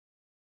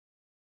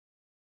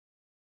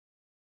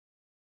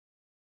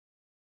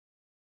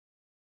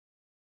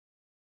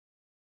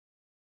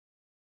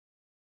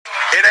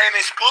It ain't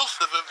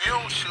exclusive if you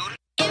don't shoot it.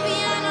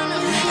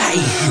 Hey,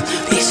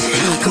 bitch,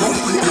 come on.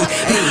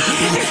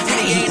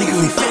 Hey, nigga,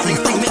 we falling,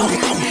 come on.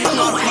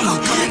 Hey,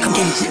 come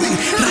on. Hey,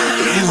 bitch,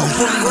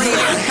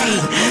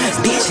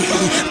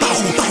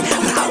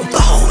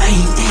 ball.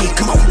 Hey,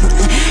 come on.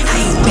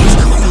 Hey, bitch,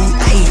 come on.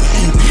 Hey,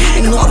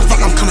 you know what the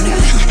fuck I'm coming, nigga.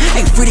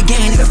 Hey, free the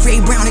gang, nigga,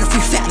 free brown, nigga, free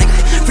fat, nigga,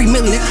 free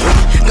Millie, nigga.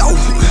 Go.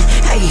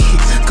 Hey,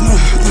 come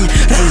on.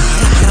 Hey,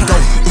 go.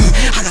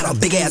 I got a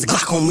big ass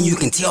Glock on me, you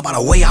can tell by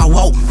the way I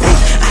walk.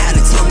 I had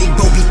to tell me,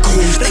 bro, be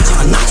cool, they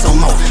tryna knock some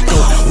more.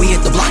 We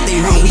hit the block, they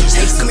run, we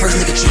chase the first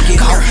nigga trick get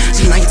caught.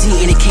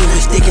 G19 and it came with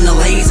a stick in the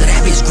laser,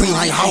 that bitch green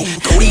like hoe.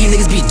 Go, these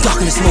niggas be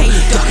ducking the smoke,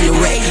 ducking the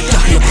red,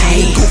 ducking the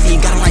pain. Goofy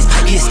got a nice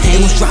pipe, his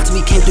stain was dropped till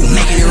we came through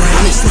making it rain.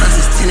 I'm in slime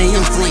since 10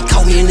 a.m. still ain't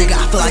caught me a nigga,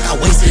 I feel like I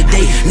wasted a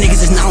day.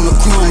 Niggas is not on the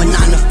chrome and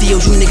not in the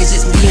field, you niggas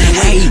just being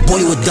away.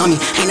 Boy, you a dummy,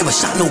 ain't never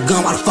shot no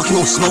gun, why the fuck you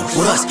gon' smoke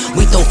with us?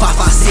 We throw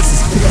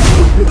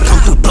 5.56s, come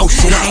through blow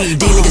shit up. Hey,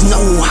 these niggas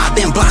know I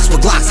been blocks with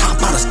Glocks, hop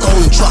out of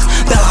stolen trucks.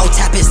 Bellow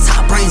tap his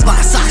top brains by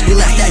socks, we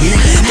left that nigga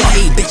stuck.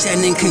 Hey, bitch,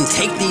 that nigga couldn't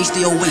take these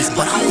through your waist,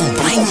 but I don't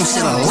blame him,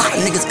 shit a lot.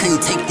 Niggas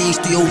couldn't take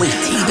these through your waist.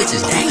 These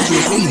bitches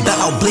dangerous, we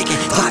bellow blicking,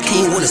 Glock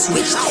came with a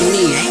switch. I don't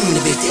need aim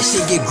the bitch, that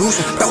shit get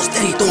gruesome. Bro,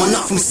 steady throwing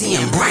up from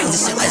seeing brains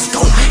and shit, let's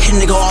go. Hit a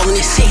nigga all in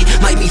this shit,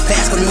 might be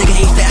fast, but a nigga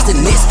ain't faster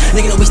than this.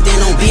 Nigga know we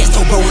stand on biz,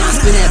 so bro, when I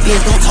spin that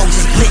biz, don't talk,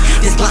 just blick.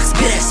 This Glock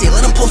spit that shit,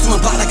 let him post on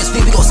the block like a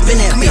spin, we gon' spin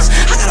that bitch.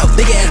 I got a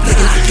big ass blick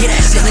and I get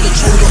that shit, nigga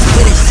true, we gon'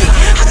 spin that shit.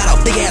 I got a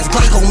big ass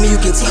Glock on me, you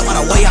can tell by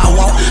the way I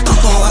walk. I'm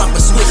throwing right off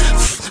a switch.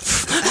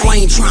 I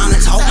ain't trying to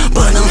talk,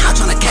 but I'm not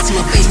trying to catch him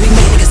in my face. We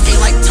make niggas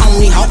skate like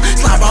Tony Hawk.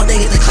 Slide all day,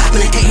 get the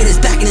clapping and can't hit his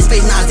back in his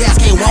face. Now his ass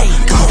can't walk.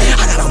 Come on,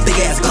 I got a big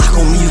ass Glock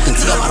on me, you can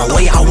tell by the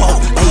way I walk.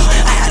 Ay,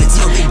 I had to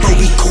tell big bro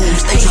be cool,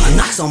 stay tryna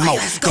knock some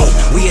more. Go,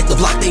 we hit the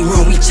block, they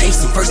run, we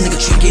chase them. First nigga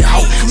trick get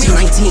out.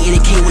 G19 and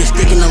it came with a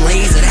stick in the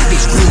laser. That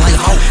bitch green like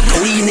hoe. Go,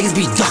 these niggas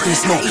be ducking the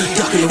smoke,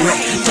 ducking the wreck,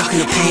 ducking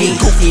the pain.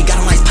 Goofy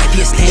got a nice pipe,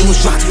 his stain was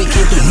dropped till we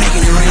came through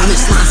making it rain. I'm in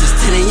slime since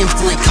 10 a.m.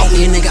 still ain't caught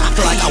me a nigga. I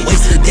feel like I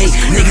wasted a day.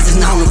 Niggas is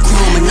not on the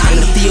chrome and not in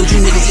the field.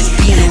 You niggas just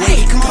being away.